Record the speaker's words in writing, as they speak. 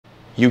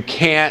You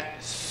can't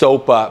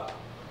soap up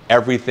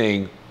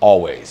everything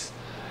always.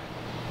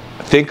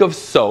 Think of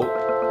soap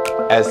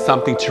as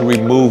something to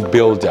remove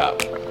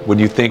buildup. When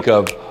you think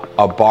of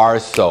a bar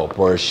soap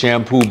or a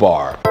shampoo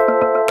bar.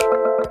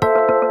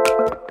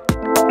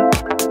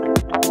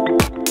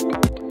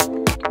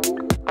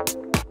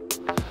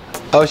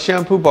 Oh,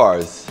 shampoo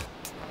bars.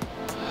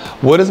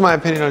 What is my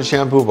opinion on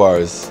shampoo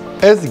bars?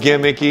 It's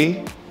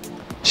gimmicky.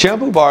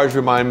 Shampoo bars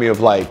remind me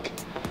of like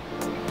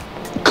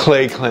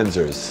clay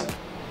cleansers.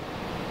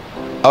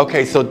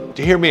 Okay, so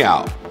hear me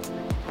out.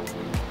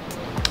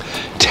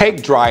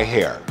 Take dry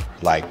hair,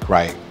 like,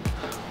 right?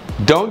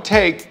 Don't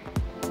take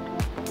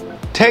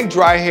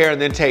dry hair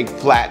and then take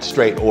flat,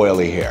 straight,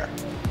 oily hair.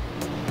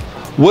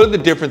 What are the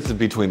differences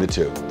between the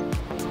two?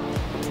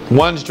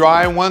 One's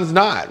dry and one's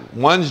not.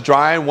 One's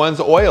dry and one's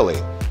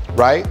oily,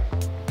 right?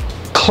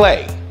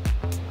 Clay.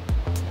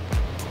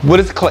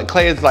 What is clay?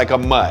 Clay is like a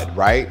mud,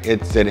 right?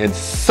 It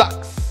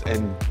sucks.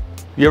 And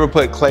you ever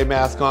put clay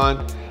mask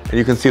on and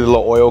you can see the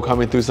little oil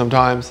coming through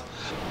sometimes?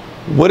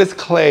 What is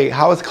clay?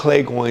 How is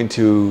clay going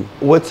to,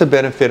 what's the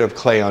benefit of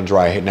clay on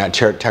dry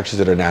hair, textures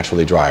that are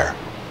naturally drier?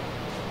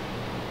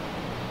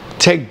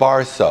 Take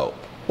bar soap,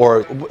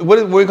 or what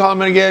do we call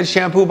them again?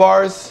 Shampoo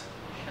bars?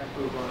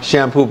 Shampoo bars.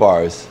 Shampoo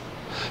bars.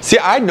 See,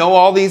 I know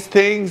all these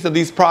things of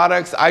these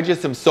products. I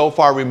just am so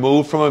far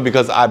removed from them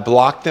because I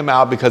blocked them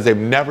out because they've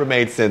never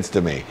made sense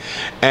to me.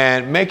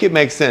 And make it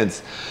make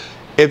sense.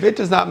 If it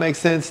does not make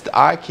sense,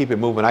 I keep it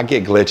moving. I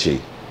get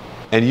glitchy.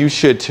 And you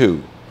should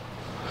too.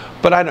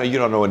 But I know you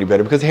don't know any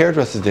better because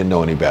hairdressers didn't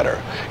know any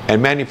better.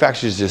 And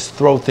manufacturers just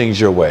throw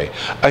things your way.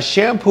 A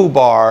shampoo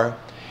bar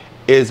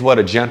is what,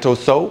 a gentle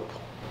soap?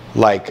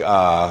 Like,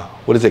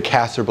 what is it,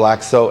 castor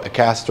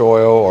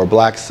oil or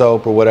black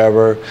soap or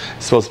whatever.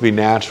 It's supposed to be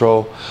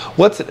natural.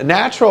 What's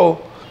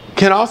natural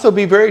can also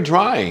be very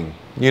drying,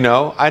 you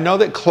know. I know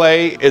that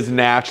clay is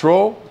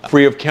natural,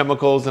 free of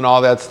chemicals and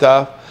all that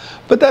stuff,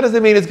 but that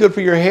doesn't mean it's good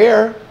for your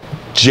hair.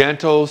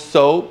 Gentle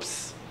soaps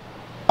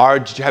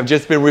have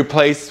just been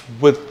replaced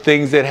with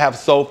things that have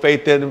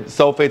sulfates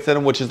in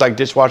them, which is like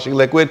dishwashing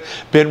liquid,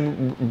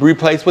 been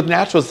replaced with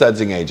natural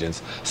sudsing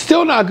agents.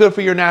 Still not good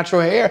for your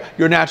natural hair,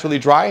 your naturally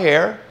dry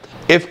hair.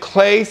 If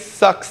clay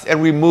sucks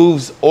and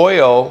removes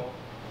oil,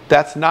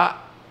 that's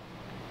not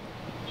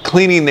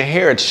cleaning the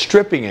hair, it's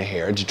stripping a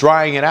hair, it's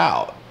drying it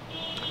out.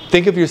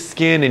 Think of your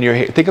skin and your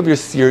hair. Think of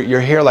your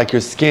hair like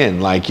your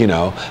skin, like, you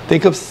know.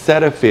 Think of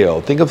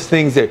Cetaphil. Think of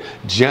things that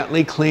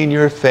gently clean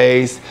your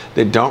face,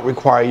 that don't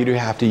require you to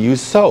have to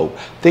use soap.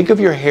 Think of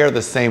your hair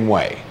the same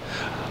way.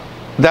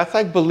 That's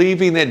like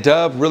believing that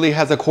Dove really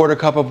has a quarter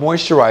cup of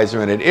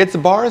moisturizer in it. It's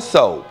bar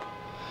soap.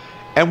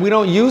 And we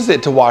don't use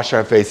it to wash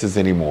our faces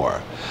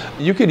anymore.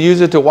 You could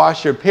use it to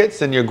wash your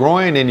pits and your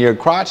groin and your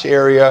crotch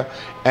area,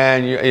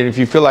 and if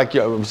you feel like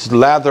you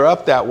lather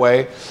up that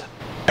way.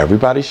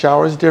 Everybody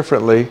showers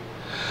differently.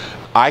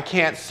 I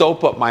can't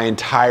soap up my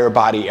entire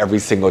body every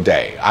single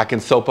day. I can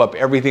soap up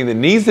everything that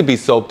needs to be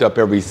soaped up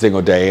every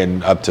single day,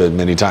 and up to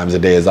many times a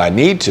day as I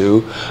need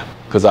to,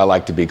 because I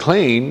like to be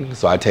clean,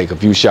 so I take a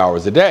few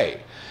showers a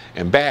day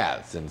and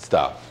baths and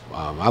stuff.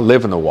 I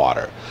live in the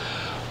water.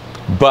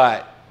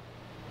 But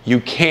you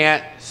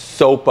can't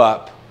soap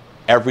up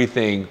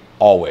everything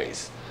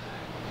always.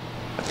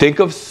 Think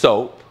of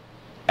soap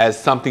as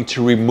something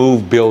to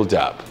remove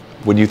buildup.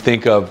 When you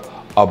think of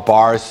a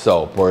bar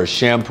soap or a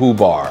shampoo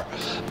bar.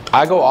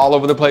 I go all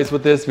over the place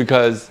with this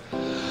because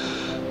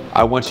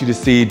I want you to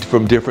see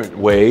from different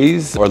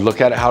ways, or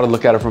look at it, how to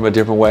look at it from a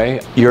different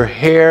way. Your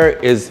hair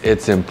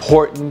it's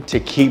important to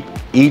keep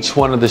each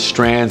one of the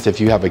strands.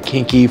 If you have a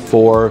kinky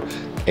 4,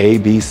 A,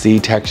 B, C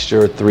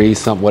texture, 3,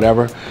 something,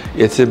 whatever,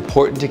 it's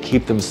important to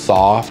keep them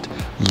soft,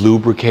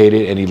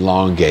 lubricated, and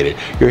elongated.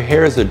 Your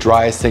hair is the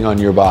driest thing on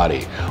your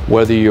body,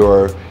 whether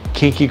you're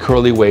kinky,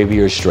 curly,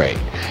 wavy, or straight.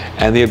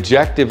 And the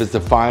objective is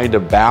to find a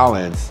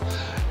balance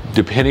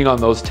depending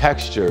on those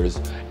textures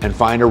and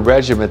find a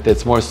regimen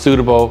that's more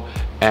suitable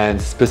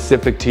and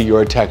specific to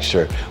your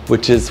texture,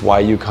 which is why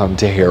you come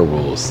to Hair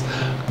Rules,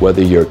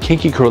 whether you're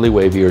kinky, curly,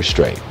 wavy, or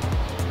straight.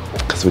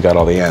 Because we got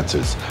all the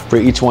answers for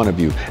each one of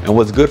you. And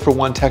what's good for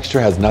one texture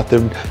has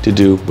nothing to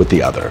do with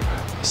the other.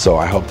 So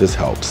I hope this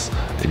helps.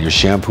 And your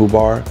shampoo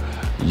bar,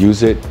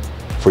 use it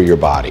for your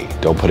body.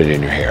 Don't put it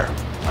in your hair.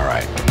 All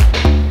right.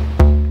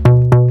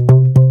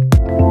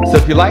 So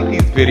if you like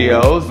these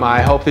videos,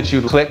 I hope that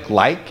you click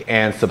like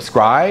and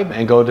subscribe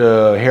and go to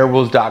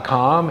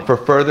hairrules.com for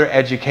further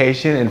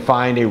education and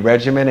find a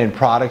regimen and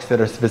products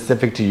that are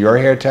specific to your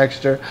hair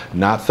texture,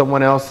 not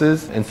someone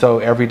else's. And so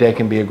every day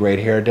can be a great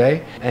hair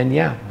day. And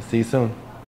yeah, see you soon.